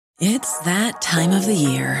It's that time of the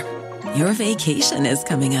year. Your vacation is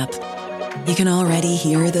coming up. You can already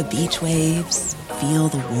hear the beach waves, feel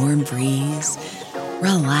the warm breeze,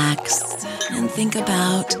 relax, and think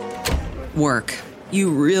about work.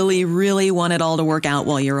 You really, really want it all to work out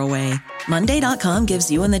while you're away. Monday.com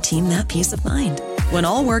gives you and the team that peace of mind. When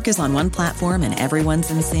all work is on one platform and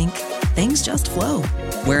everyone's in sync, things just flow.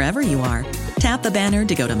 Wherever you are, tap the banner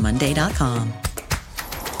to go to Monday.com.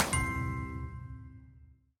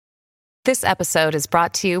 This episode is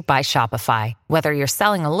brought to you by Shopify. Whether you're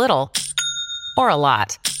selling a little or a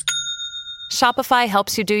lot, Shopify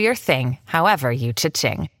helps you do your thing, however you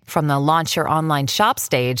cha-ching. From the launch your online shop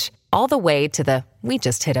stage, all the way to the we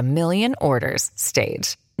just hit 1 million orders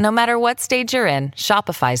stage. No matter what stage you're in,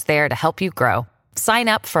 Shopify's there to help you grow. Sign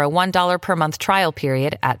up for a $1 per month trial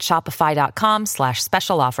period at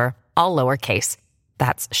shopify.com/special offer, all lowercase.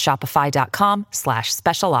 That's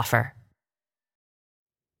shopify.com/special offer.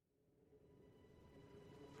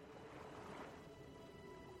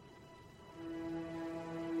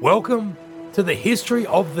 Welcome to the History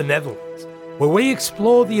of the Netherlands, where we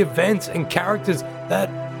explore the events and characters that,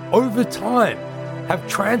 over time, have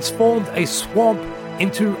transformed a swamp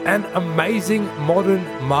into an amazing modern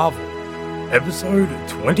marvel. Episode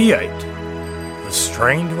 28, The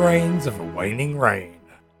Strained Rains of a Waning Rain.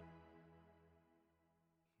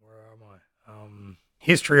 Where am I?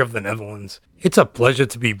 History of the Netherlands. It's a pleasure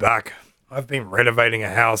to be back. I've been renovating a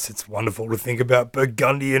house. It's wonderful to think about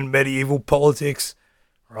Burgundian medieval politics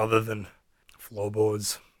rather than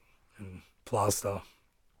floorboards and plaster.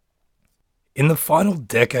 In the final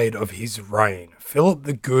decade of his reign, Philip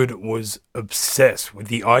the Good was obsessed with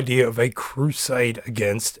the idea of a crusade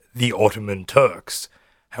against the Ottoman Turks.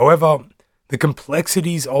 However, the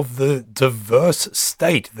complexities of the diverse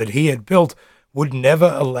state that he had built would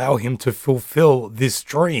never allow him to fulfill this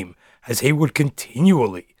dream, as he would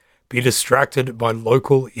continually be distracted by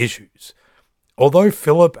local issues. Although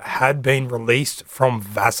Philip had been released from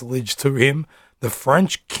vassalage to him, the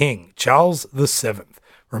French king, Charles VII,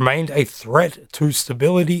 remained a threat to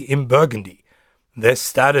stability in Burgundy. Their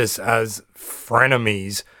status as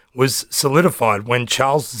frenemies was solidified when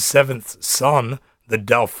Charles VII's son, the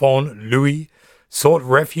Dauphin Louis, sought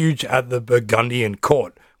refuge at the Burgundian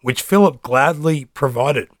court, which Philip gladly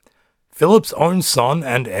provided. Philip's own son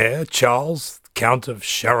and heir, Charles, Count of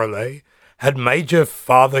Charolais, had major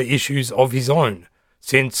father issues of his own,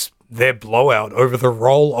 since their blowout over the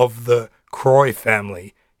role of the Croy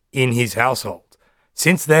family in his household.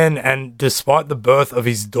 Since then, and despite the birth of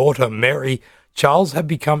his daughter Mary, Charles had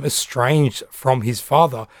become estranged from his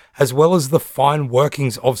father, as well as the fine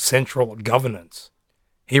workings of central governance.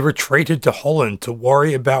 He retreated to Holland to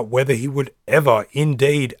worry about whether he would ever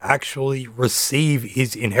indeed actually receive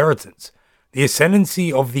his inheritance. The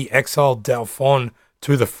ascendancy of the exiled Dauphin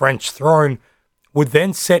to the French throne would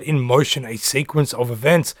then set in motion a sequence of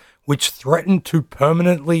events which threatened to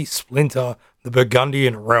permanently splinter the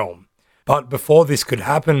Burgundian realm. But before this could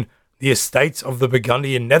happen, the estates of the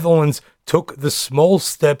Burgundian Netherlands took the small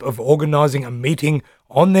step of organizing a meeting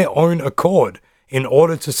on their own accord in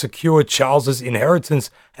order to secure Charles's inheritance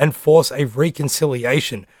and force a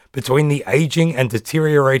reconciliation between the aging and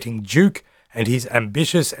deteriorating Duke and his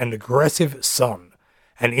ambitious and aggressive son.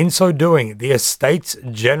 And in so doing, the Estates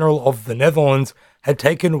General of the Netherlands had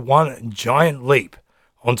taken one giant leap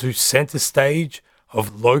onto center stage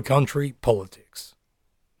of Low Country politics.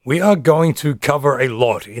 We are going to cover a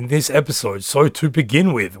lot in this episode, so to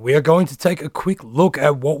begin with, we are going to take a quick look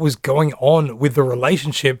at what was going on with the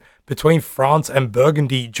relationship between France and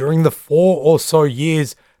Burgundy during the 4 or so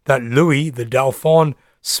years that Louis, the Dauphin,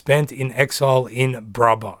 spent in exile in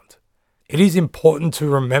Brabant. It is important to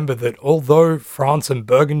remember that although France and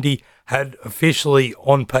Burgundy had officially,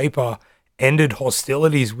 on paper, ended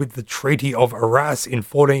hostilities with the Treaty of Arras in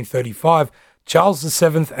 1435, Charles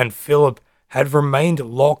VII and Philip had remained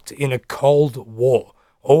locked in a Cold War,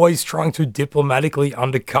 always trying to diplomatically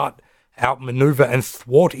undercut, outmaneuver, and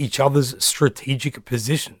thwart each other's strategic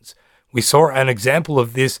positions. We saw an example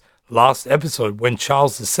of this last episode when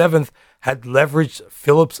Charles VII had leveraged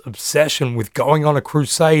Philip's obsession with going on a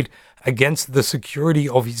crusade against the security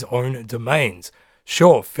of his own domains.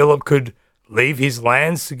 Sure, Philip could leave his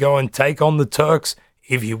lands to go and take on the Turks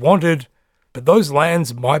if he wanted, but those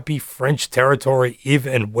lands might be French territory if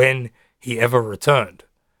and when he ever returned.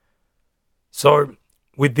 So,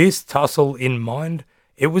 with this tussle in mind,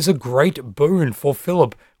 it was a great boon for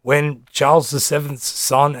Philip when Charles VII's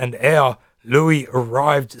son and heir, Louis,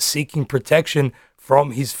 arrived seeking protection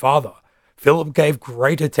from his father. Philip gave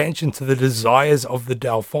great attention to the desires of the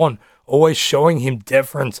Dauphin, always showing him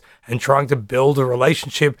deference and trying to build a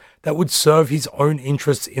relationship that would serve his own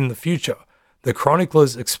interests in the future. The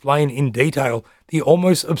chroniclers explain in detail the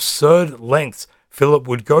almost absurd lengths Philip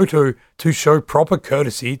would go to show proper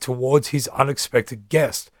courtesy towards his unexpected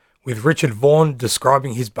guest, with Richard Vaughan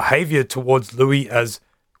describing his behaviour towards Louis as,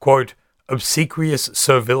 quote, obsequious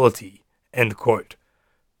servility, end quote.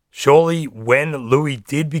 Surely, when Louis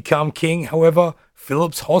did become king, however,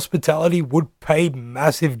 Philip's hospitality would pay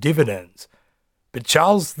massive dividends. But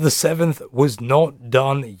Charles VII was not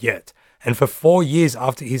done yet, and for 4 years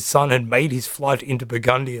after his son had made his flight into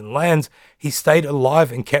Burgundian lands, he stayed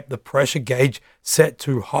alive and kept the pressure gauge set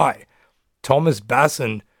too high. Thomas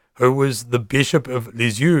Basson, who was the Bishop of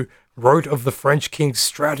Lisieux, wrote of the French king's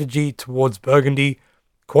strategy towards Burgundy,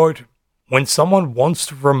 quote, when someone wants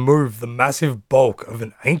to remove the massive bulk of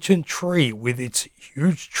an ancient tree with its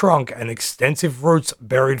huge trunk and extensive roots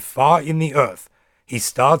buried far in the earth, he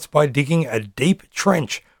starts by digging a deep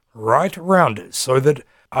trench right around it so that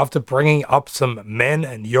after bringing up some men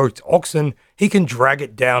and yoked oxen, he can drag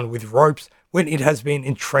it down with ropes when it has been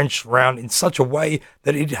entrenched round in such a way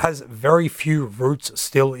that it has very few roots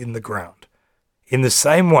still in the ground. In the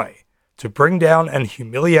same way, to bring down and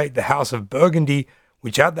humiliate the House of Burgundy,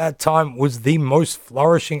 which at that time was the most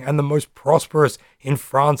flourishing and the most prosperous in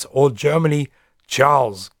France or Germany,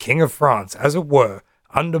 Charles, King of France, as it were,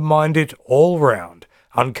 undermined it all round,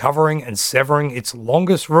 uncovering and severing its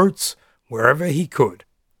longest roots wherever he could.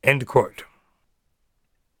 End quote.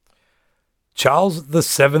 Charles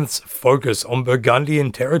VII's focus on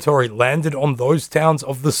Burgundian territory landed on those towns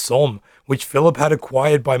of the Somme, which Philip had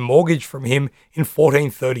acquired by mortgage from him in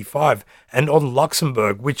 1435, and on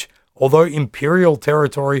Luxembourg, which, although imperial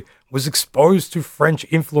territory, was exposed to French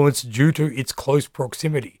influence due to its close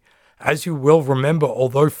proximity. As you will remember,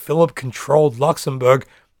 although Philip controlled Luxembourg,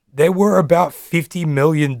 there were about 50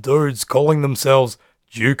 million dudes calling themselves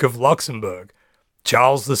Duke of Luxembourg.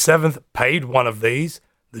 Charles VII paid one of these,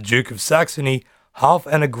 the Duke of Saxony, half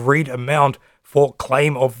an agreed amount for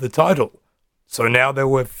claim of the title. So now there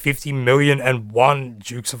were 50,000,001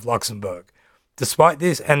 Dukes of Luxembourg. Despite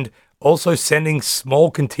this, and also sending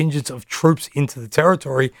small contingents of troops into the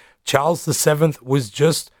territory, Charles VII was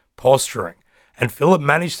just posturing, and Philip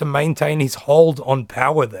managed to maintain his hold on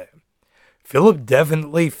power there. Philip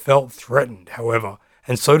definitely felt threatened, however,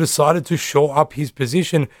 and so decided to shore up his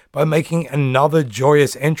position by making another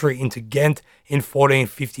joyous entry into Ghent in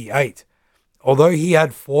 1458. Although he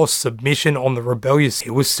had forced submission on the rebellious, he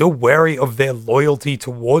was still wary of their loyalty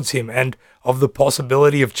towards him and of the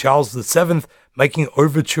possibility of Charles VII making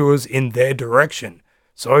overtures in their direction.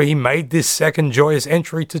 So he made this second joyous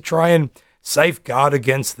entry to try and safeguard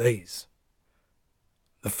against these.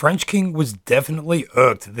 The French king was definitely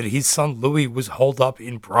irked that his son Louis was holed up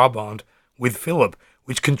in Brabant with Philip,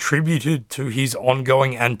 which contributed to his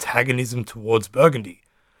ongoing antagonism towards Burgundy.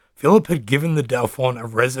 Philip had given the Dauphin a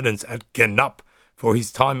residence at Genappe for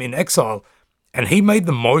his time in exile, and he made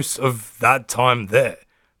the most of that time there.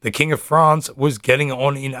 The King of France was getting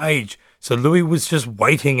on in age, so Louis was just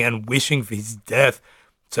waiting and wishing for his death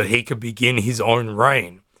so he could begin his own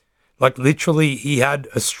reign. Like literally, he had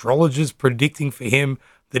astrologers predicting for him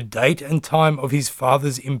the date and time of his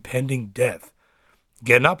father's impending death.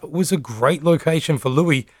 Genappe was a great location for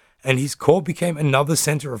Louis, and his court became another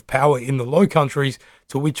centre of power in the Low Countries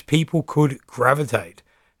to which people could gravitate.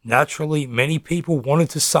 Naturally, many people wanted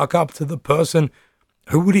to suck up to the person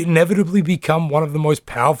who would inevitably become one of the most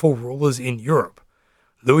powerful rulers in Europe.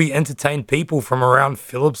 Louis entertained people from around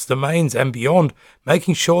Philip's domains and beyond,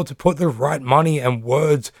 making sure to put the right money and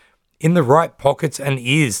words in the right pockets and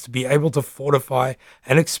ears to be able to fortify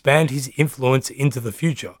and expand his influence into the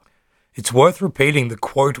future. It's worth repeating the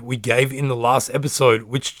quote we gave in the last episode,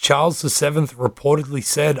 which Charles VII reportedly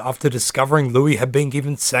said after discovering Louis had been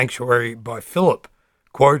given sanctuary by Philip.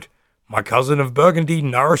 Quote, "My cousin of Burgundy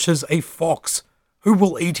nourishes a fox who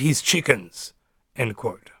will eat his chickens." End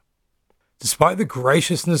quote. Despite the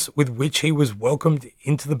graciousness with which he was welcomed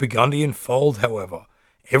into the Burgundian fold, however,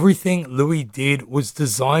 everything Louis did was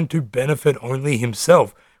designed to benefit only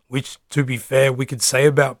himself, which, to be fair, we could say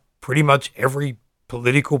about pretty much every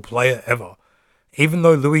political player ever. Even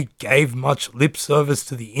though Louis gave much lip service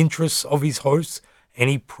to the interests of his hosts,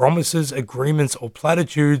 any promises, agreements, or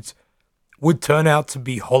platitudes would turn out to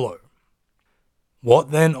be hollow.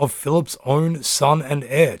 What then of Philip's own son and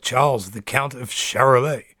heir, Charles, the Count of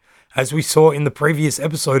Charolais? As we saw in the previous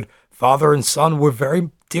episode, father and son were very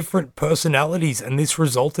different personalities, and this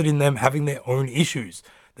resulted in them having their own issues,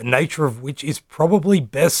 the nature of which is probably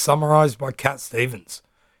best summarized by Cat Stevens.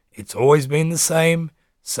 It's always been the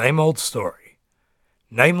same old story.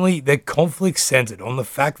 Namely, their conflict centered on the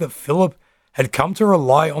fact that Philip had come to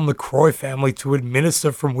rely on the Croy family to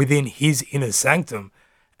administer from within his inner sanctum,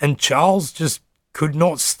 and Charles just could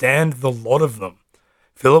not stand the lot of them.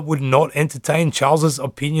 Philip would not entertain Charles's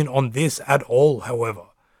opinion on this at all, however.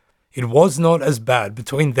 It was not as bad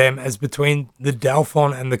between them as between the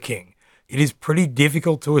Dauphin and the king. It is pretty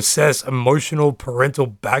difficult to assess emotional parental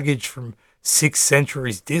baggage from 6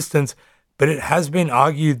 centuries distance, but it has been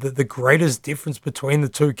argued that the greatest difference between the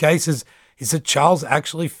two cases is that Charles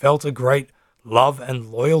actually felt a great love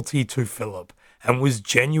and loyalty to Philip, and was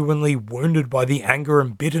genuinely wounded by the anger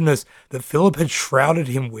and bitterness that Philip had shrouded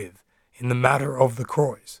him with in the matter of the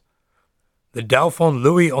Croys. The Dauphin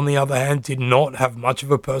Louis, on the other hand, did not have much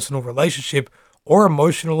of a personal relationship or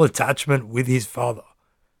emotional attachment with his father.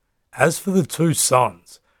 As for the two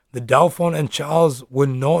sons, the Dauphin and Charles were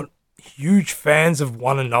not huge fans of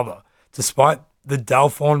one another, despite the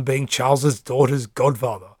Dauphin being Charles's daughter's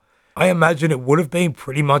godfather. I imagine it would have been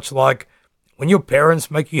pretty much like when your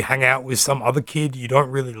parents make you hang out with some other kid you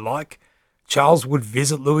don't really like. Charles would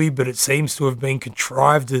visit Louis, but it seems to have been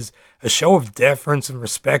contrived as a show of deference and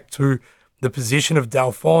respect to the position of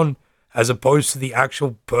Dauphin, as opposed to the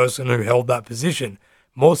actual person who held that position.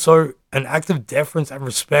 More so, an act of deference and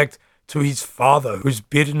respect to his father, whose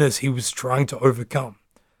bitterness he was trying to overcome.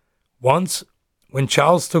 Once, when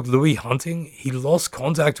Charles took Louis hunting, he lost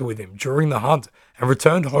contact with him during the hunt and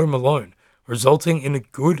returned home alone, resulting in a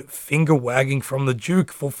good finger-wagging from the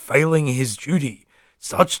Duke for failing his duty.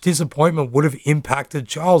 Such disappointment would have impacted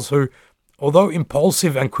Charles, who, although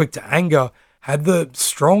impulsive and quick to anger, had the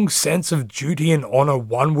strong sense of duty and honor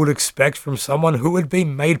one would expect from someone who had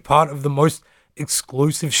been made part of the most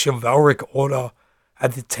exclusive chivalric order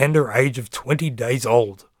at the tender age of 20 days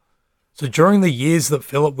old. So during the years that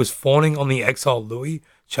Philip was fawning on the exiled Louis,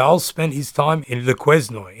 Charles spent his time in Le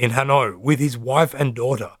Quesnoy in Hainaut with his wife and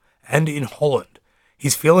daughter, and in Holland.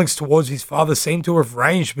 His feelings towards his father seem to have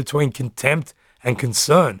ranged between contempt and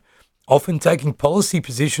concern, often taking policy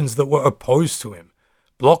positions that were opposed to him.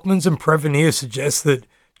 Blockmans and Prevenir suggest that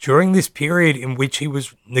during this period in which he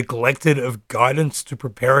was neglected of guidance to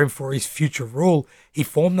prepare him for his future rule, he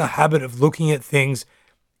formed the habit of looking at things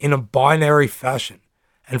in a binary fashion,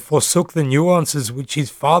 and forsook the nuances which his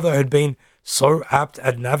father had been so apt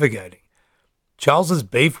at navigating. Charles's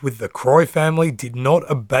beef with the Croy family did not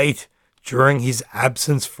abate during his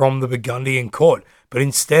absence from the Burgundian court, but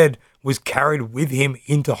instead was carried with him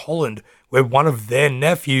into Holland, where one of their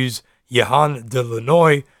nephews, Johan de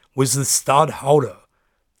Lannoy, was the stadholder.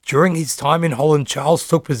 During his time in Holland, Charles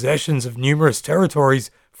took possessions of numerous territories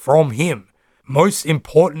from him. Most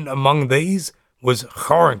important among these was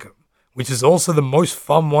Gorinchem, which is also the most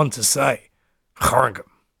fun one to say. Gorinchem.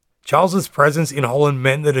 Charles's presence in Holland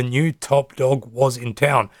meant that a new top dog was in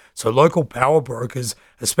town, so local power brokers,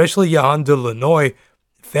 especially Johan de Lannoy,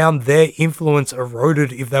 found their influence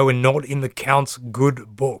eroded if they were not in the Count's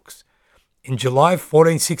good books. In July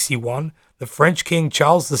 1461, the French King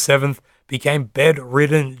Charles VII became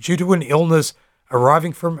bedridden due to an illness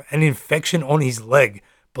arriving from an infection on his leg,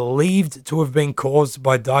 believed to have been caused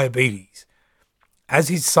by diabetes. As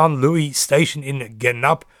his son Louis, stationed in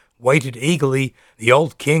Genappe, waited eagerly, the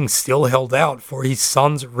old king still held out for his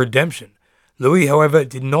son's redemption. Louis, however,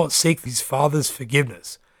 did not seek his father's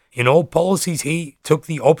forgiveness. In all policies, he took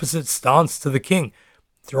the opposite stance to the king,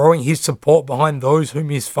 throwing his support behind those whom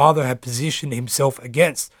his father had positioned himself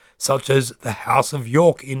against, such as the House of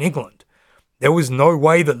York in England. There was no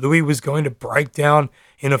way that Louis was going to break down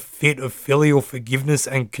in a fit of filial forgiveness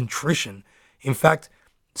and contrition. In fact,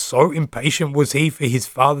 so impatient was he for his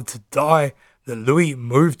father to die that Louis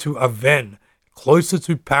moved to Avennes, closer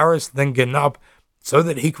to Paris than Genappe, so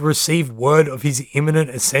that he could receive word of his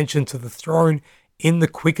imminent ascension to the throne in the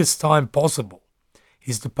quickest time possible.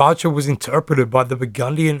 His departure was interpreted by the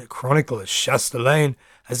Burgundian chronicler Chastelain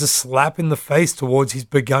as a slap in the face towards his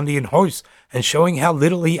Burgundian hosts, and showing how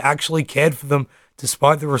little he actually cared for them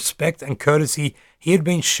despite the respect and courtesy he had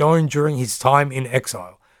been shown during his time in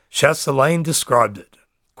exile. Chastelain described it,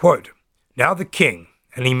 quote, "Now the king,"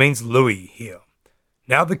 and he means Louis here,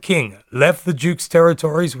 "now the king left the duke's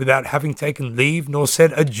territories without having taken leave nor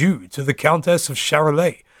said adieu to the Countess of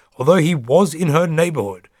Charolais, although he was in her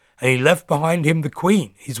neighbourhood, and he left behind him the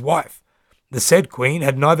queen, his wife. The said queen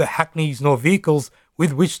had neither hackneys nor vehicles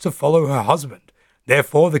with which to follow her husband.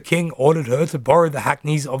 Therefore the king ordered her to borrow the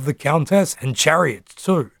hackneys of the countess and chariots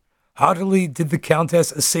too. Heartily did the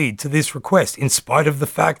countess accede to this request, in spite of the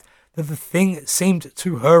fact that the thing seemed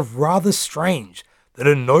to her rather strange that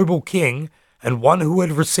a noble king, and one who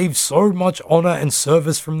had received so much honour and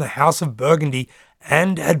service from the house of Burgundy,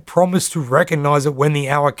 and had promised to recognise it when the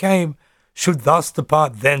hour came, should thus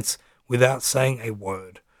depart thence without saying a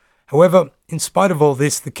word. However, in spite of all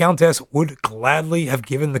this, the Countess would gladly have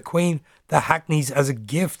given the Queen the hackneys as a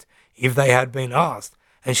gift if they had been asked,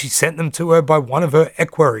 and she sent them to her by one of her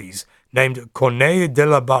equerries named Corneille de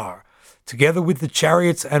la Barre, together with the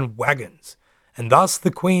chariots and wagons. And thus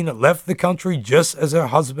the Queen left the country just as her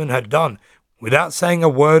husband had done, without saying a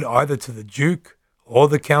word either to the Duke or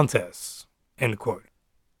the Countess." End quote.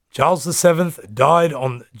 Charles VII died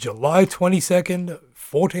on July 22nd,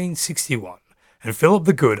 1461, and Philip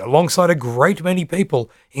the Good, alongside a great many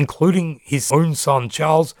people, including his own son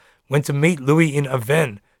Charles, went to meet Louis in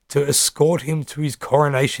Avesnes to escort him to his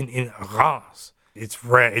coronation in Reims. It's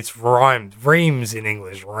rhymed, Reims in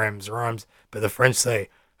English, rhymes, but the French say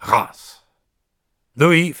Reims.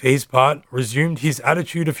 Louis, for his part, resumed his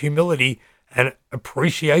attitude of humility and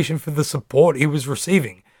appreciation for the support he was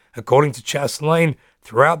receiving. According to Chastelain,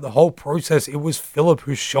 throughout the whole process, it was Philip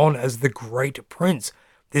who shone as the great prince.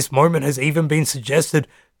 This moment has even been suggested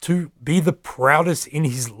to be the proudest in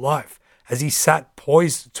his life, as he sat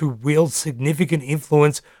poised to wield significant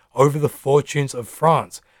influence over the fortunes of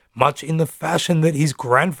France, much in the fashion that his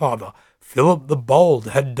grandfather, Philip the Bold,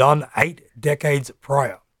 had done 8 decades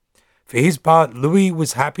prior. For his part, Louis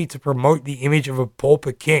was happy to promote the image of a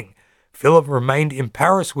pauper king. Philip remained in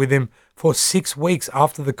Paris with him for 6 weeks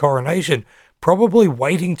after the coronation, probably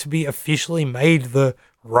waiting to be officially made the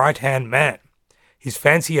right-hand man. His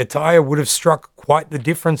fancy attire would have struck quite the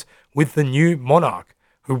difference with the new monarch,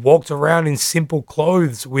 who walked around in simple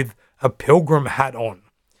clothes with a pilgrim hat on.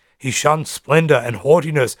 He shunned splendor and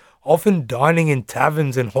haughtiness, often dining in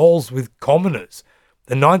taverns and halls with commoners.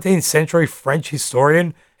 The 19th century French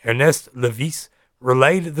historian Ernest Lévis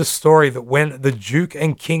relayed the story that when the Duke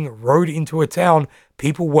and King rode into a town,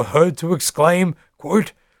 people were heard to exclaim,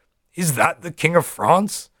 quote, "Is that the King of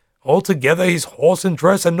France? Altogether his horse and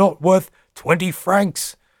dress are not worth 20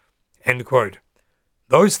 francs." End quote.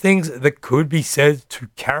 Those things that could be said to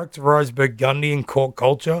characterize Burgundian court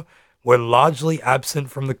culture were largely absent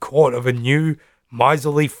from the court of a new,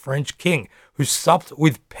 miserly French king who supped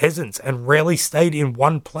with peasants and rarely stayed in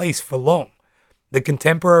one place for long. The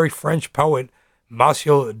contemporary French poet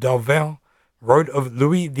Martial d'Auvergne wrote of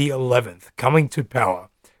Louis XI coming to power,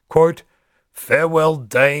 quote, "Farewell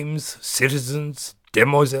dames, citizens,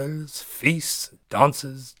 demoiselles, feasts,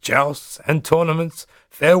 dances, jousts, and tournaments,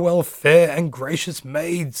 farewell fair and gracious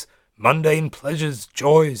maids, mundane pleasures,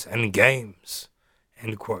 joys, and games."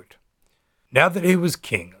 End quote. Now that he was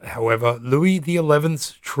king, however, Louis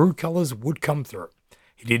XI's true colours would come through.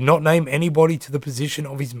 He did not name anybody to the position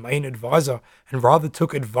of his main advisor, and rather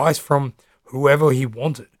took advice from whoever he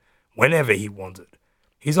wanted, whenever he wanted.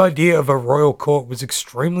 His idea of a royal court was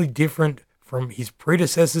extremely different from his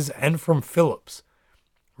predecessors and from Philip's.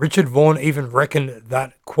 Richard Vaughan even reckoned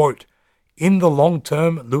that, quote, "In the long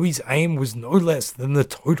term, Louis's aim was no less than the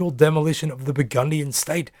total demolition of the Burgundian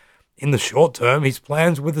state. In the short term, his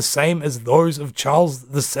plans were the same as those of Charles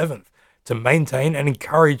VII, to maintain and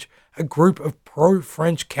encourage a group of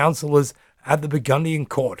pro-French councillors at the Burgundian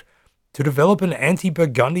court, to develop an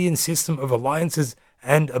anti-Burgundian system of alliances,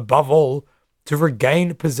 and, above all, to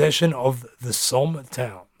regain possession of the Somme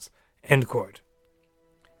towns." End quote.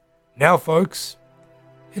 Now, folks,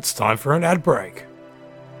 it's time for an ad break.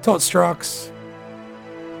 Tot Strux.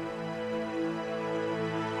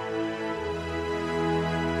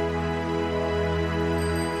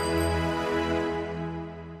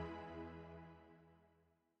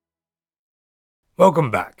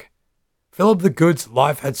 Welcome back. Philip the Good's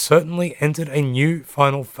life had certainly entered a new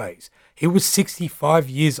final phase. He was 65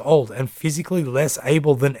 years old and physically less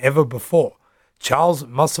able than ever before. Charles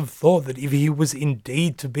must have thought that if he was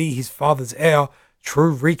indeed to be his father's heir,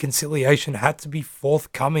 true reconciliation had to be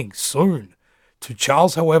forthcoming soon. To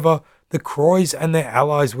Charles, however, the Croys and their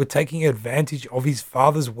allies were taking advantage of his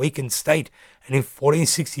father's weakened state, and in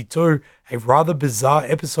 1462, a rather bizarre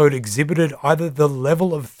episode exhibited either the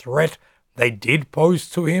level of threat they did pose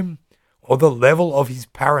to him, or the level of his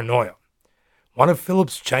paranoia. One of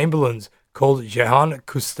Philip's chamberlains, called Jehan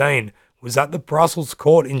Custine, was at the Brussels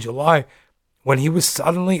court in July when he was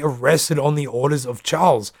suddenly arrested on the orders of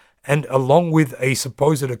Charles, and along with a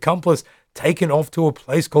supposed accomplice, taken off to a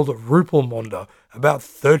place called Rupelmonde, about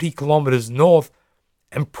 30 kilometers north,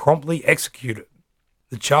 and promptly executed.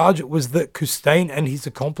 The charge was that Custine and his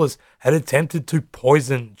accomplice had attempted to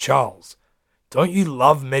poison Charles. Don't you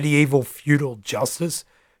love medieval feudal justice?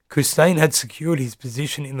 Custine had secured his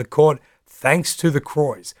position in the court thanks to the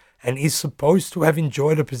Croys, and is supposed to have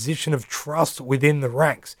enjoyed a position of trust within the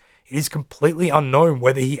ranks. It is completely unknown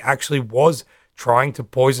whether he actually was trying to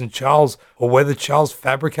poison Charles, or whether Charles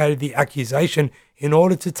fabricated the accusation in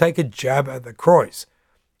order to take a jab at the Croys.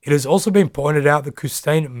 It has also been pointed out that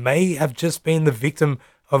Custine may have just been the victim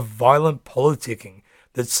of violent politicking,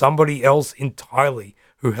 that somebody else entirely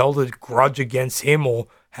who held a grudge against him or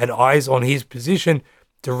had eyes on his position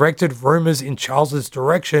directed rumours in Charles's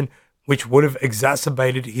direction, which would have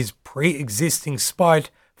exacerbated his pre-existing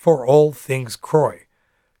spite for all things Croy.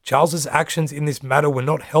 Charles's actions in this matter were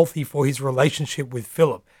not healthy for his relationship with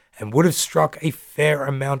Philip and would have struck a fair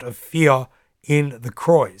amount of fear in the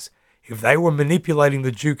Croys. If they were manipulating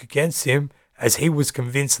the Duke against him, as he was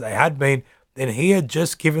convinced they had been, then he had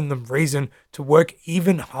just given them reason to work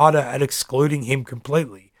even harder at excluding him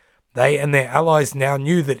completely. They and their allies now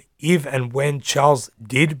knew that if and when Charles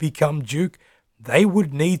did become Duke, they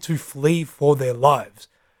would need to flee for their lives.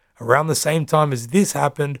 Around the same time as this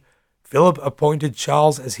happened, Philip appointed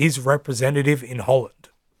Charles as his representative in Holland.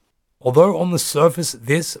 Although on the surface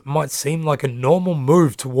this might seem like a normal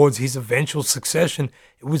move towards his eventual succession,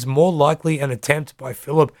 it was more likely an attempt by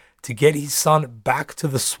Philip to get his son back to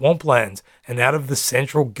the swamplands and out of the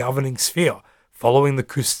central governing sphere, following the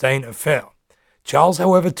Custine affair. Charles,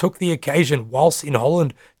 however, took the occasion whilst in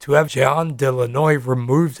Holland to have Jean de Lannoy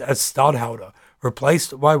removed as stadhouder,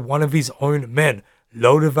 replaced by one of his own men,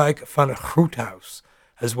 Lodewijk van Groothuis,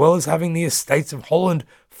 as well as having the Estates of Holland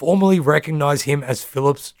formally recognize him as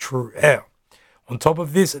Philip's true heir. On top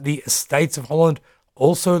of this, the Estates of Holland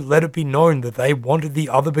also let it be known that they wanted the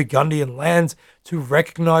other Burgundian lands to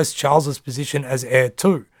recognize Charles's position as heir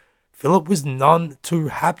too. Philip was none too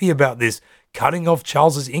happy about this, cutting off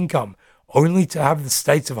Charles's income, only to have the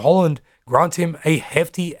States of Holland grant him a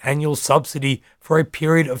hefty annual subsidy for a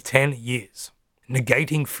period of 10 years,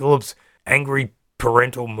 negating Philip's angry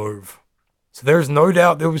parental move. So there is no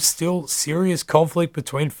doubt there was still serious conflict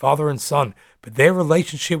between father and son, but their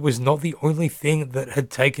relationship was not the only thing that had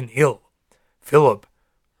taken ill. Philip,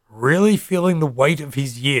 really feeling the weight of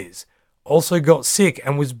his years, also got sick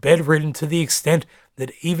and was bedridden to the extent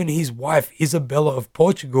that even his wife Isabella of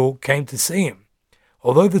Portugal came to see him.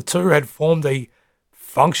 Although the two had formed a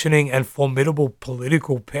functioning and formidable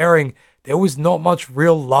political pairing, there was not much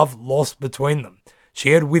real love lost between them.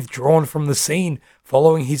 She had withdrawn from the scene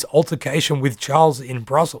following his altercation with Charles in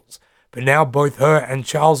Brussels, but now both her and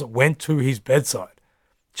Charles went to his bedside.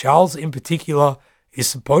 Charles, in particular, is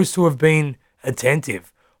supposed to have been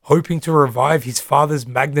attentive, hoping to revive his father's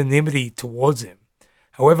magnanimity towards him.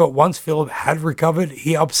 However, once Philip had recovered,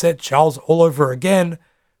 he upset Charles all over again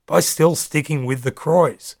by still sticking with the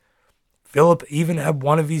Croys. Philip even had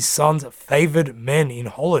one of his son's favoured men in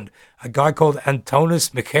Holland, a guy called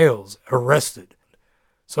Antonis Michaels, arrested.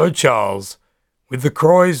 So Charles, with the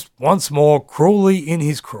Croys once more cruelly in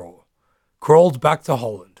his craw, crawled back to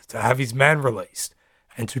Holland to have his man released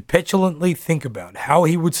and to petulantly think about how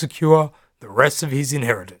he would secure the rest of his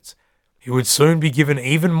inheritance. He would soon be given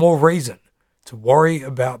even more reason to worry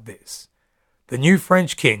about this. The new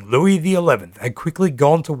French king, Louis XI, had quickly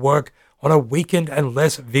gone to work on a weakened and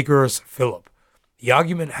less vigorous Philip. The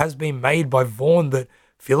argument has been made by Vaughan that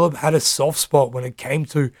Philip had a soft spot when it came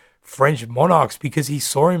to French monarchs because he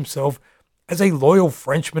saw himself as a loyal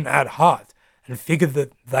Frenchman at heart and figured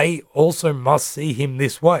that they also must see him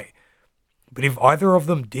this way. But if either of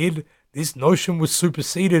them did, this notion was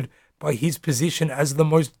superseded by his position as the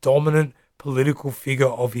most dominant political figure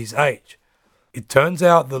of his age. It turns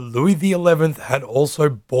out that Louis XI had also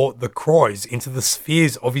brought the Croys into the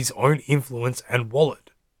spheres of his own influence and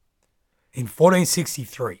wallet. In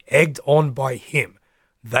 1463, egged on by him,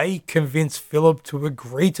 they convinced Philip to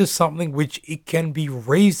agree to something which it can be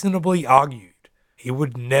reasonably argued he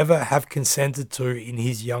would never have consented to in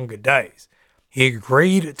his younger days. He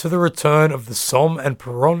agreed to the return of the Somme and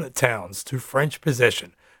Péronne towns to French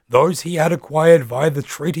possession, those he had acquired via the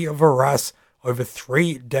Treaty of Arras over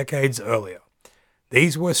 3 decades earlier.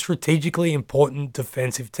 These were strategically important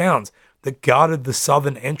defensive towns that guarded the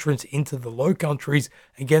southern entrance into the Low Countries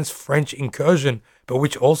against French incursion, but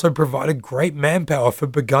which also provided great manpower for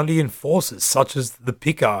Burgundian forces such as the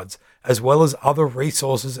Picards, as well as other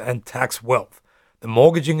resources and tax wealth. The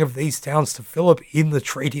mortgaging of these towns to Philip in the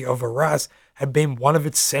Treaty of Arras had been one of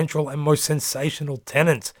its central and most sensational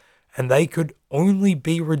tenets, and they could only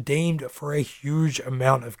be redeemed for a huge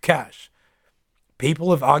amount of cash.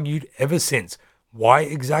 People have argued ever since why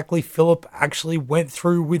exactly Philip actually went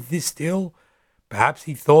through with this deal. Perhaps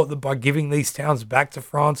he thought that by giving these towns back to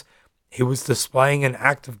France, he was displaying an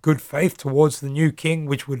act of good faith towards the new king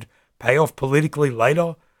which would pay off politically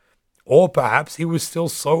later. Or perhaps he was still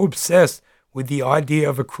so obsessed with the idea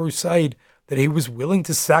of a crusade that he was willing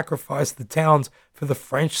to sacrifice the towns for the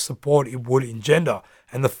French support it would engender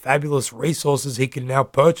and the fabulous resources he could now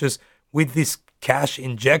purchase with this cash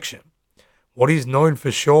injection. What is known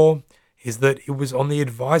for sure is that it was on the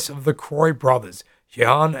advice of the Croy brothers,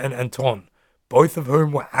 Jehan and Anton, both of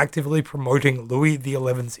whom were actively promoting Louis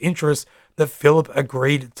XI's interests, that Philip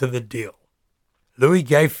agreed to the deal. Louis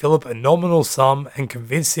gave Philip a nominal sum and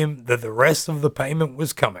convinced him that the rest of the payment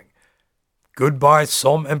was coming. Goodbye,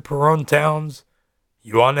 Somme and Péronne towns.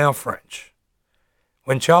 You are now French.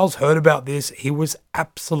 When Charles heard about this, he was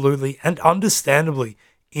absolutely and understandably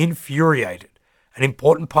infuriated. An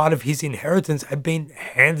important part of his inheritance had been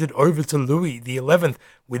handed over to Louis XI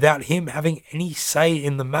without him having any say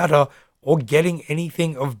in the matter or getting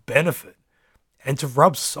anything of benefit. And to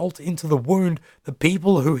rub salt into the wound, the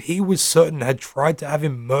people who he was certain had tried to have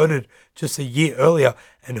him murdered just a year earlier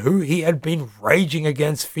and who he had been raging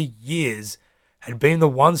against for years had been the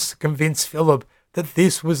ones to convince Philip that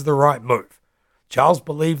this was the right move. Charles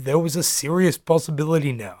believed there was a serious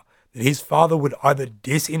possibility now that his father would either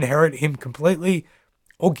disinherit him completely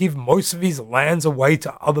or give most of his lands away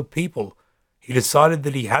to other people. He decided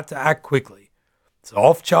that he had to act quickly. So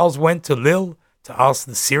off Charles went to Lille to ask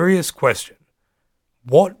the serious question.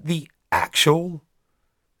 What the actual?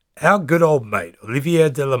 Our good old mate, Olivier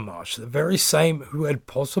de la Marche, the very same who had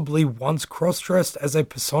possibly once cross-dressed as a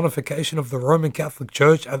personification of the Roman Catholic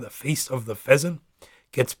Church at the Feast of the Pheasant,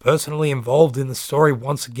 gets personally involved in the story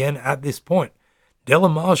once again at this point. De la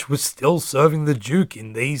Marche was still serving the Duke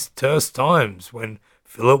in these terse times when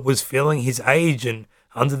Philip was feeling his age and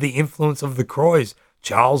under the influence of the Croys.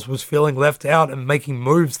 Charles was feeling left out and making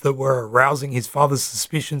moves that were arousing his father's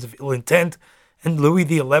suspicions of ill intent, and Louis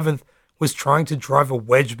XI was trying to drive a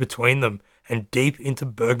wedge between them and deep into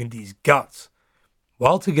Burgundy's guts.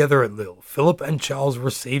 While together at Lille, Philip and Charles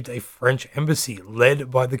received a French embassy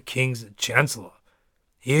led by the king's chancellor.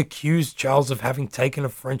 He accused Charles of having taken a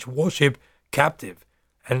French warship captive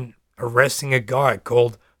and arresting a guy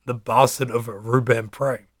called the Bastard of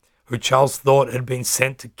Rubempré, who Charles thought had been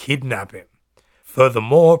sent to kidnap him.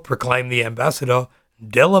 Furthermore, proclaimed the ambassador,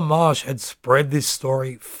 de la Marche had spread this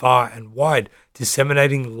story far and wide,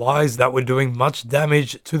 disseminating lies that were doing much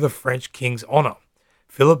damage to the French king's honor.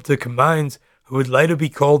 Philip de Comines, who would later be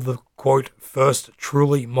called the, quote, first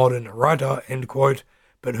truly modern writer, end quote,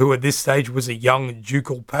 but who at this stage was a young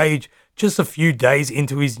ducal page just a few days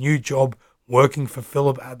into his new job working for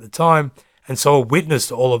Philip at the time, and so a witness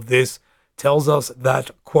to all of this, tells us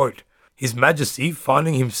that, quote, His Majesty,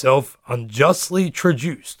 finding himself unjustly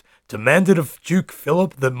traduced, demanded of Duke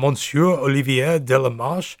Philip that Monsieur Olivier de la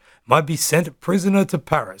Marche might be sent prisoner to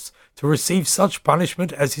Paris to receive such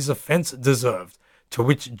punishment as his offence deserved, to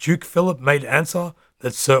which Duke Philip made answer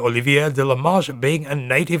that Sir Olivier de la Marche, being a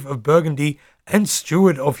native of Burgundy and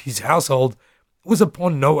steward of his household, was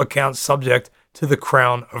upon no account subject to the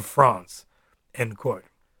crown of France. End quote.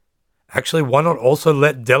 Actually, why not also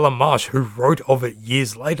let de la Marche, who wrote of it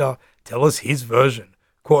years later, tell us his version?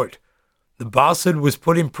 Quote, The bastard was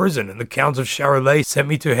put in prison, and the Count of Charolais sent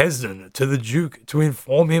me to Hesdin, to the Duke, to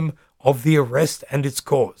inform him of the arrest and its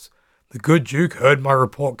cause. The good Duke heard my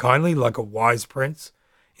report kindly, like a wise prince.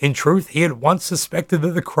 In truth, he at once suspected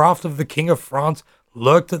that the craft of the King of France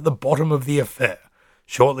lurked at the bottom of the affair.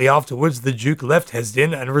 Shortly afterwards, the Duke left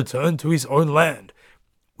Hesdin and returned to his own land,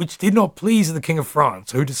 which did not please the King of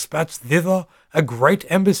France, who dispatched thither a great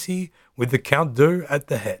embassy with the Count d'Eu at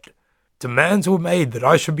the head. Demands were made that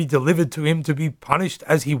I should be delivered to him to be punished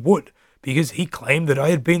as he would, because he claimed that I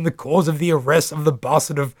had been the cause of the arrest of the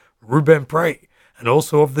bastard of Rubempré, and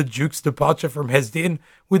also of the Duke's departure from Hesdin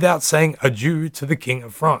without saying adieu to the King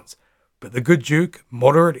of France. But the good Duke,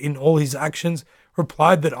 moderate in all his actions,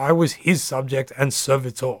 replied that I was his subject and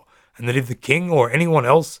servitor, and that if the King or anyone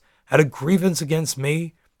else had a grievance against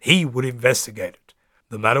me, he would investigate it.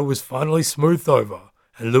 The matter was finally smoothed over,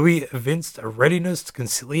 and Louis evinced a readiness to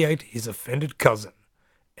conciliate his offended cousin.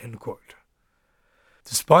 End quote.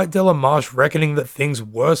 Despite de la Marche reckoning that things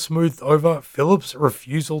were smoothed over, Philip's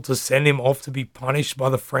refusal to send him off to be punished by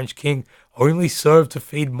the French king only served to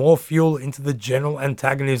feed more fuel into the general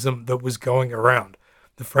antagonism that was going around.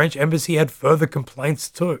 The French embassy had further complaints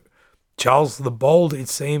too. Charles the Bold, it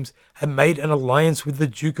seems, had made an alliance with the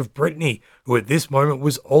Duke of Brittany, who at this moment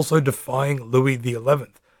was also defying Louis XI.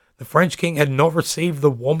 The French king had not received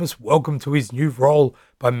the warmest welcome to his new role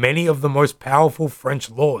by many of the most powerful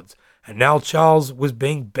French lords, and now Charles was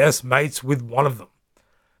being best mates with one of them.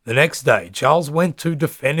 The next day, Charles went to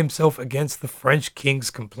defend himself against the French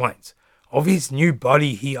king's complaints. Of his new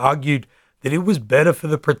buddy, he argued that it was better for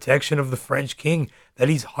the protection of the French king that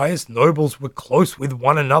his highest nobles were close with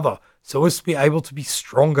one another so as to be able to be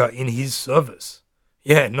stronger in his service.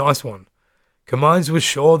 Yeah, nice one. Comines was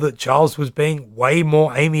sure that Charles was being way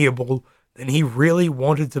more amiable than he really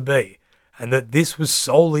wanted to be, and that this was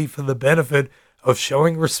solely for the benefit of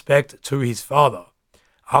showing respect to his father.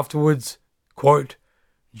 Afterwards, quote,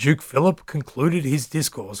 Duke Philip concluded his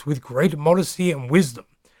discourse with great modesty and wisdom,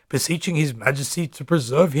 beseeching his majesty to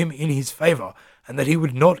preserve him in his favour, and that he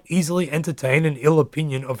would not easily entertain an ill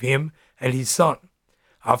opinion of him and his son.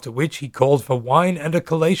 After which he called for wine and a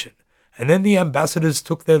collation, and then the ambassadors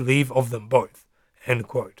took their leave of them both. End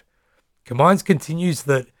quote. Comines continues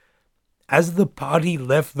that as the party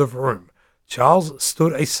left the room, Charles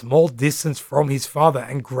stood a small distance from his father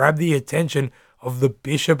and grabbed the attention of the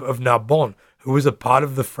Bishop of Narbonne, who was a part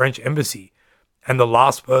of the French embassy, and the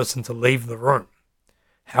last person to leave the room.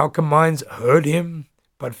 How Comines heard him,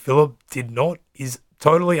 but Philip did not, is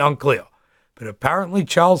totally unclear, but apparently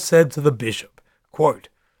Charles said to the bishop, quote,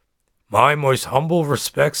 My most humble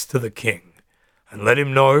respects to the king, and let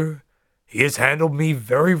him know he has handled me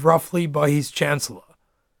very roughly by his chancellor,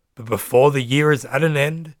 but before the year is at an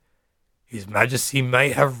end, his majesty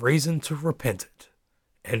may have reason to repent it.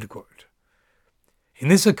 End quote. In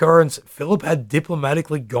this occurrence, Philip had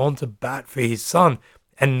diplomatically gone to bat for his son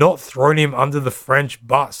and not thrown him under the French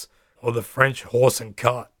bus or the French horse and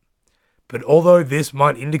cart. But although this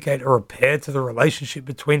might indicate a repair to the relationship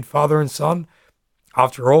between father and son,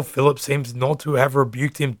 after all, Philip seems not to have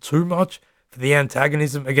rebuked him too much for the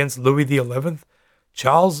antagonism against Louis XI.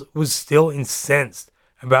 Charles was still incensed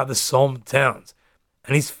about the Somme towns,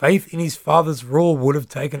 and his faith in his father's rule would have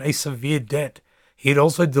taken a severe dent. He had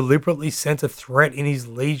also deliberately sent a threat in his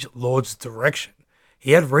liege lord's direction.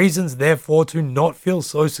 He had reasons, therefore, to not feel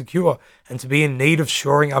so secure and to be in need of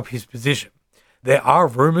shoring up his position. There are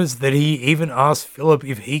rumours that he even asked Philip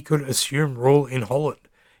if he could assume rule in Holland.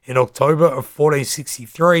 In October of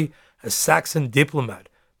 1463, a Saxon diplomat,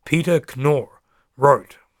 Peter Knorr,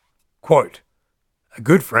 wrote, quote, A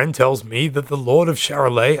good friend tells me that the Lord of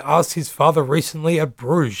Charolais asked his father recently at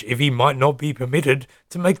Bruges if he might not be permitted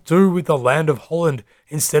to make do with the land of Holland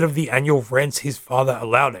instead of the annual rents his father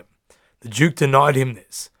allowed him. The Duke denied him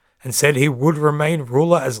this, and said he would remain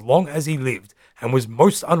ruler as long as he lived, and was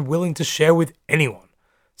most unwilling to share with anyone.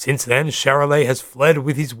 Since then, Charolais has fled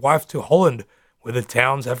with his wife to Holland, where the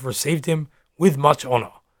towns have received him with much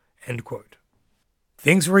honour. End quote.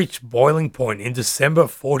 Things reached boiling point in December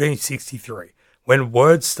 1463, when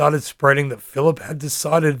word started spreading that Philip had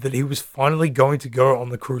decided that he was finally going to go on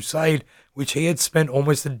the crusade, which he had spent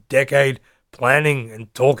almost a decade planning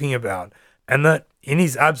and talking about, and that in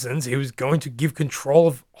his absence he was going to give control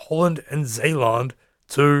of Holland and Zeeland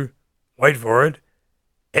to, wait for it,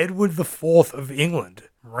 Edward IV of England.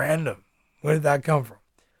 Random. Where did that come from?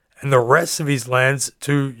 And the rest of his lands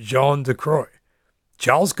to Jean de Croix.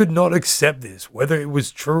 Charles could not accept this, whether it was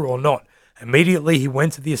true or not. Immediately he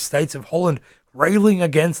went to the Estates of Holland, railing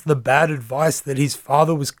against the bad advice that his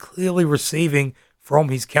father was clearly receiving from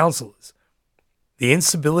his councillors. The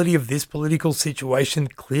instability of this political situation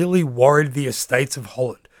clearly worried the Estates of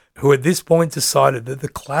Holland, who at this point decided that the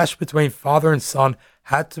clash between father and son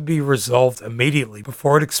had to be resolved immediately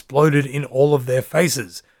before it exploded in all of their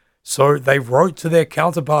faces. So they wrote to their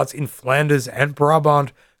counterparts in Flanders and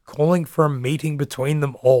Brabant, calling for a meeting between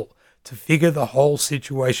them all to figure the whole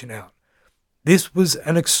situation out. This was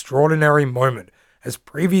an extraordinary moment, as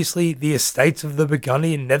previously the estates of the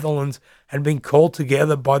Burgundian Netherlands had been called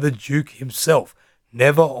together by the Duke himself,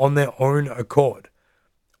 never on their own accord.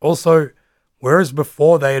 Also, whereas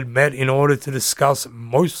before they had met in order to discuss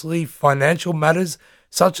mostly financial matters,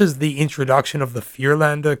 such as the introduction of the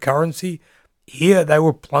Vierlander currency, here they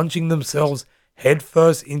were plunging themselves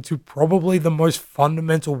headfirst into probably the most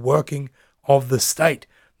fundamental working of the state,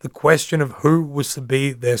 the question of who was to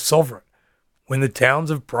be their sovereign. When the towns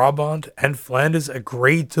of Brabant and Flanders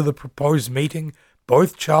agreed to the proposed meeting,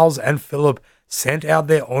 both Charles and Philip sent out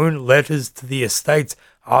their own letters to the estates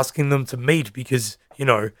asking them to meet because,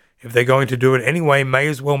 if they're going to do it anyway, may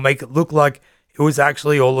as well make it look like it was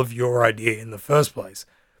actually all of your idea in the first place.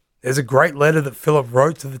 There's a great letter that Philip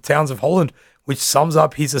wrote to the towns of Holland which sums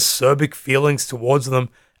up his acerbic feelings towards them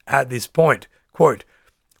at this point. Quote,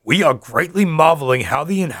 "We are greatly marvelling how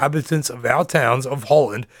the inhabitants of our towns of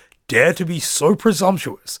Holland dare to be so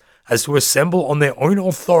presumptuous as to assemble on their own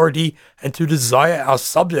authority and to desire our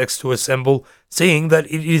subjects to assemble, seeing that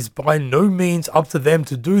it is by no means up to them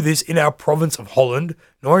to do this in our province of Holland,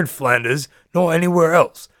 nor in Flanders, nor anywhere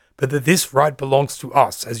else, but that this right belongs to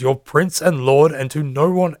us as your prince and lord and to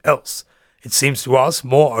no one else. It seems to us,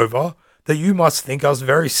 moreover, that you must think us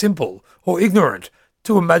very simple or ignorant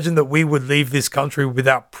to imagine that we would leave this country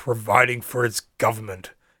without providing for its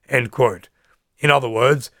government." End quote. In other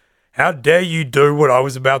words, how dare you do what I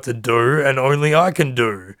was about to do and only I can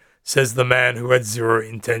do, says the man who had zero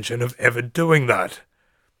intention of ever doing that.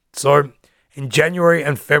 So, In January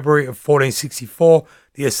and February of 1464,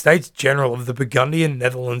 the Estates General of the Burgundian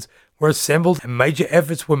Netherlands were assembled and major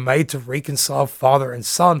efforts were made to reconcile father and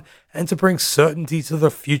son and to bring certainty to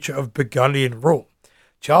the future of Burgundian rule.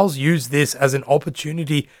 Charles used this as an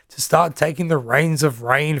opportunity to start taking the reins of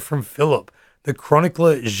reign from Philip. The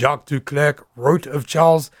chronicler Jacques Duclerc wrote of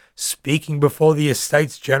Charles speaking before the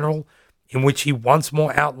Estates General, in which he once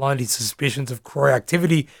more outlined his suspicions of Croy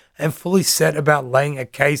activity and fully set about laying a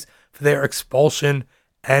case for their expulsion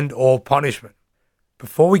and or punishment.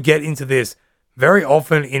 Before we get into this, very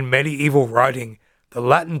often in medieval writing, the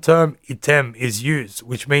Latin term item is used,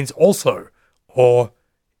 which means also, or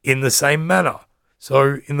in the same manner.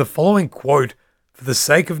 So in the following quote, for the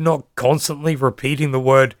sake of not constantly repeating the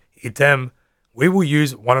word item, we will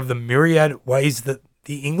use one of the myriad ways that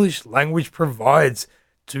the English language provides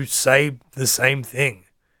to say the same thing.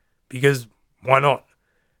 Because why not?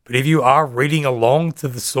 But if you are reading along to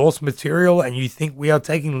the source material and you think we are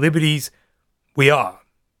taking liberties, we are.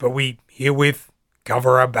 But we herewith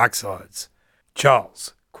cover our backsides.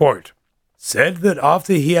 Charles, quote, said that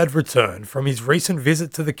after he had returned from his recent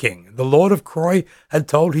visit to the king, the Lord of Croy had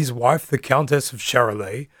told his wife, the Countess of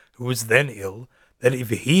Charolais, who was then ill, that if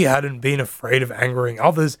he hadn't been afraid of angering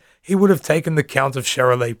others, he would have taken the Count of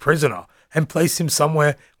Charolais prisoner and placed him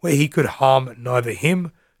somewhere where he could harm neither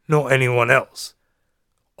him nor anyone else.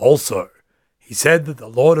 Also, he said that the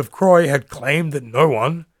Lord of Croy had claimed that no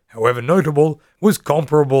one, however notable, was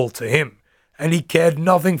comparable to him, and he cared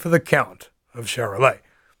nothing for the Count of Charolais.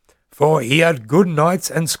 For he had good knights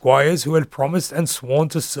and squires who had promised and sworn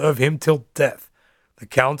to serve him till death. The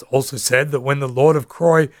Count also said that when the Lord of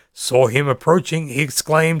Croy saw him approaching, he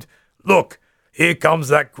exclaimed, "Look, here comes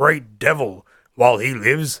that great devil. While he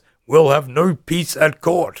lives, we'll have no peace at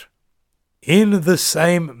court." In the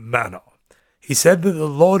same manner, he said that the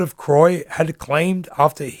Lord of Croy had claimed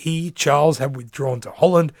after he, Charles, had withdrawn to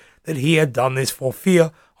Holland, that he had done this for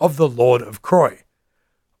fear of the Lord of Croy.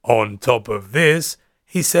 On top of this,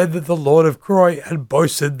 he said that the Lord of Croy had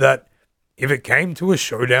boasted that, if it came to a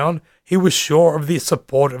showdown, he was sure of the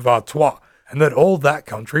support of Artois, and that all that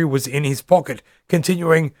country was in his pocket,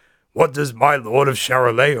 continuing, "What does my Lord of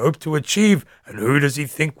Charolais hope to achieve, and who does he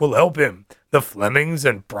think will help him? The Flemings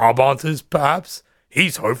and Brabanters, perhaps?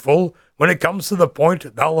 He's hopeful. When it comes to the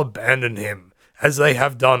point, they'll abandon him, as they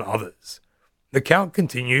have done others." The Count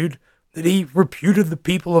continued that he reputed the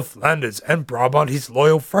people of Flanders and Brabant his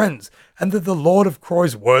loyal friends, and that the Lord of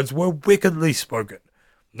Croy's words were wickedly spoken.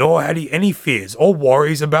 Nor had he any fears or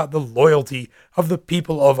worries about the loyalty of the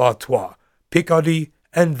people of Artois, Picardy,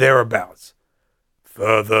 and thereabouts.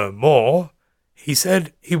 Furthermore, he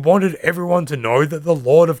said he wanted everyone to know that the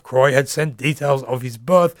Lord of Croy had sent details of his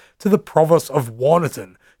birth to the Provost of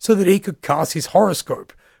Warneton, so that he could cast his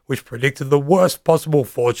horoscope, which predicted the worst possible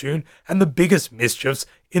fortune and the biggest mischiefs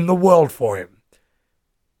in the world for him.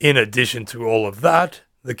 In addition to all of that,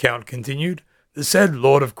 the Count continued, the said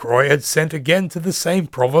Lord of Croy had sent again to the same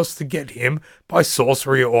provost to get him, by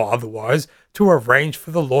sorcery or otherwise, to arrange for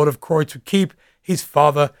the Lord of Croy to keep his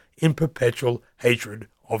father in perpetual hatred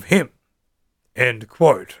of him. End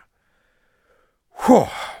quote. Whew.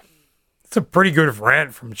 It's a pretty good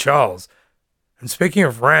rant from Charles. And speaking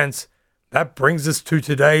of rants, that brings us to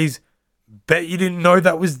today's Bet You Didn't Know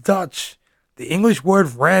That Was Dutch. The English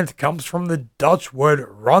word rant comes from the Dutch word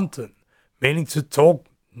ranten, meaning to talk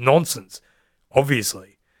nonsense,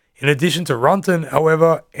 obviously. In addition to ranten,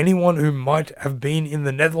 however, anyone who might have been in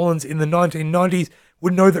the Netherlands in the 1990s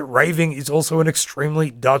would know that raving is also an extremely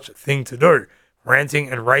Dutch thing to do. Ranting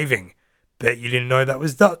and raving. Bet you didn't know that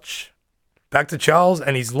was Dutch. Back to Charles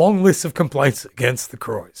and his long list of complaints against the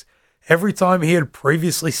Croys. Every time he had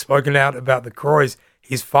previously spoken out about the Croys,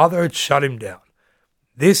 his father had shut him down.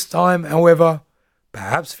 This time, however,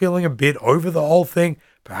 perhaps feeling a bit over the whole thing,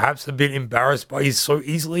 perhaps a bit embarrassed by his so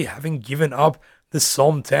easily having given up the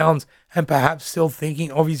Somme towns, and perhaps still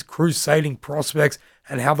thinking of his crusading prospects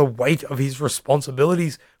and how the weight of his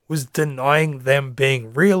responsibilities was denying them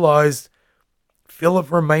being realized,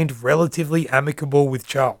 Philip remained relatively amicable with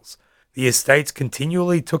Charles. The estates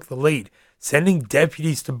continually took the lead, sending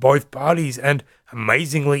deputies to both parties and,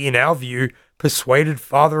 amazingly in our view, persuaded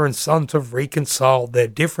father and son to reconcile their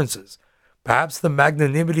differences. Perhaps the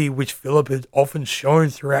magnanimity which Philip had often shown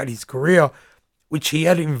throughout his career, which he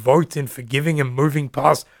had invoked in forgiving and moving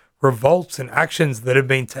past revolts and actions that had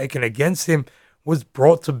been taken against him, was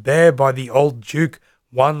brought to bear by the old Duke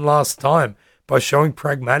one last time by showing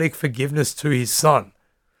pragmatic forgiveness to his son.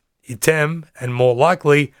 Item, and more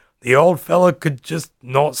likely, the old fella could just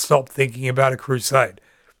not stop thinking about a crusade.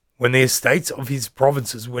 When the estates of his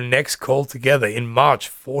provinces were next called together in March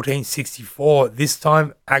 1464, this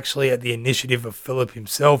time actually at the initiative of Philip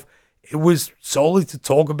himself, it was solely to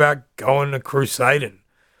talk about going a crusading.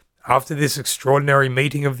 After this extraordinary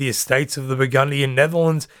meeting of the estates of the Burgundian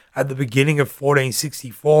Netherlands at the beginning of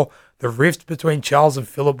 1464, the rift between Charles and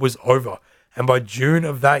Philip was over, and by June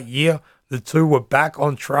of that year, the two were back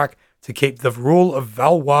on track to keep the rule of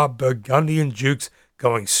Valois Burgundian dukes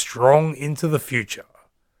going strong into the future.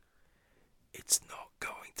 It's not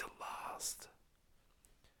going to last.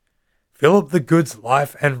 Philip the Good's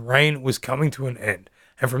life and reign was coming to an end,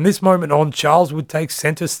 and from this moment on, Charles would take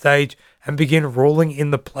centre stage and begin ruling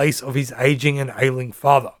in the place of his aging and ailing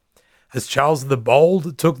father. As Charles the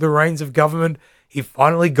Bold took the reins of government, he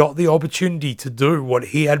finally got the opportunity to do what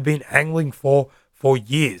he had been angling for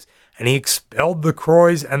years, and he expelled the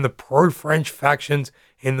Croys and the pro-French factions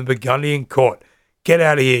in the Burgundian court. Get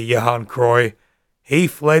out of here, Johann Croy. He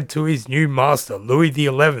fled to his new master, Louis XI,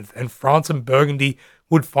 and France and Burgundy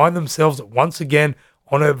would find themselves once again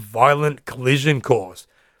on a violent collision course.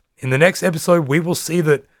 In the next episode, we will see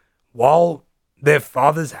that while their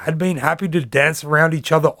fathers had been happy to dance around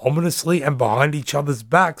each other ominously and behind each other's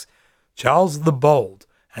backs, Charles the Bold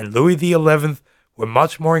and Louis XI were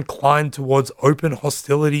much more inclined towards open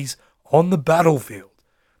hostilities on the battlefield.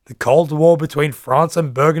 The Cold War between France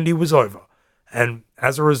and Burgundy was over, and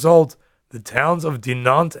as a result, the towns of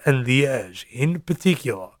Dinant and Liège, in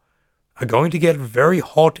particular, are going to get very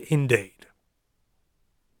hot indeed.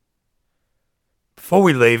 Before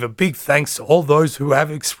we leave, a big thanks to all those who have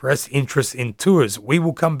expressed interest in tours. We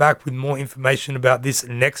will come back with more information about this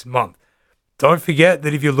next month. Don't forget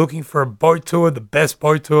that if you're looking for a boat tour, the best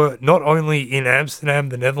boat tour, not only in Amsterdam,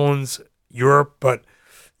 the Netherlands, Europe, but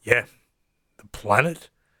the planet,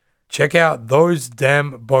 check out Those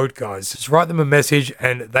Damn Boat Guys. Just write them a message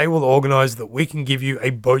and they will organize that we can give you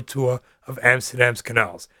a boat tour of Amsterdam's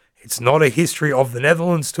canals. It's not a history of the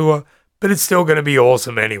Netherlands tour, but it's still going to be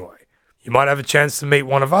awesome anyway. You might have a chance to meet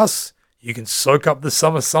one of us, you can soak up the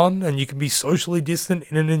summer sun, and you can be socially distant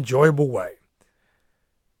in an enjoyable way.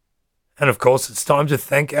 And of course, it's time to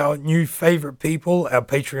thank our new favorite people, our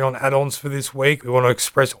Patreon add-ons for this week. We want to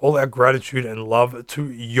express all our gratitude and love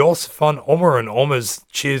to Jos van Ommer and Ommers,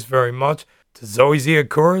 cheers very much, to Zoe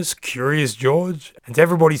Ziakouras, Curious George, and to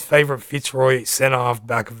everybody's favorite Fitzroy centre-half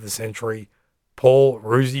back of the century, Paul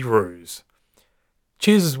Roosie Roos.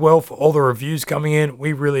 Cheers as well for all the reviews coming in.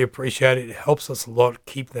 We really appreciate it. It helps us a lot.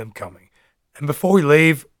 Keep them coming. And before we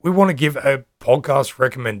leave, we want to give a podcast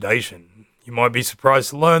recommendation. You might be surprised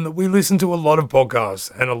to learn that we listen to a lot of podcasts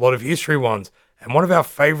and a lot of history ones. And one of our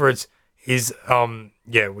favorites is,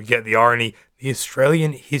 we get the irony, the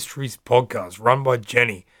Australian Histories podcast run by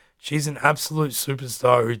Jenny. She's an absolute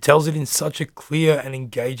superstar who tells it in such a clear and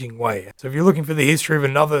engaging way. So if you're looking for the history of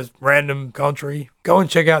another random country, go and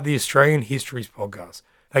check out the Australian Histories podcast.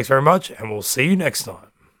 Thanks very much, and we'll see you next time.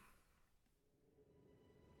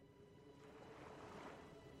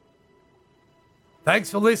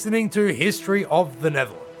 Thanks for listening to History of the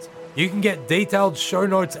Netherlands. You can get detailed show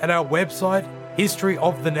notes at our website,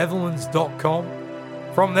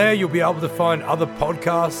 historyofthenetherlands.com. From there, you'll be able to find other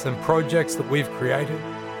podcasts and projects that we've created.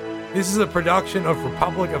 This is a production of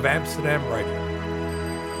Republic of Amsterdam Radio.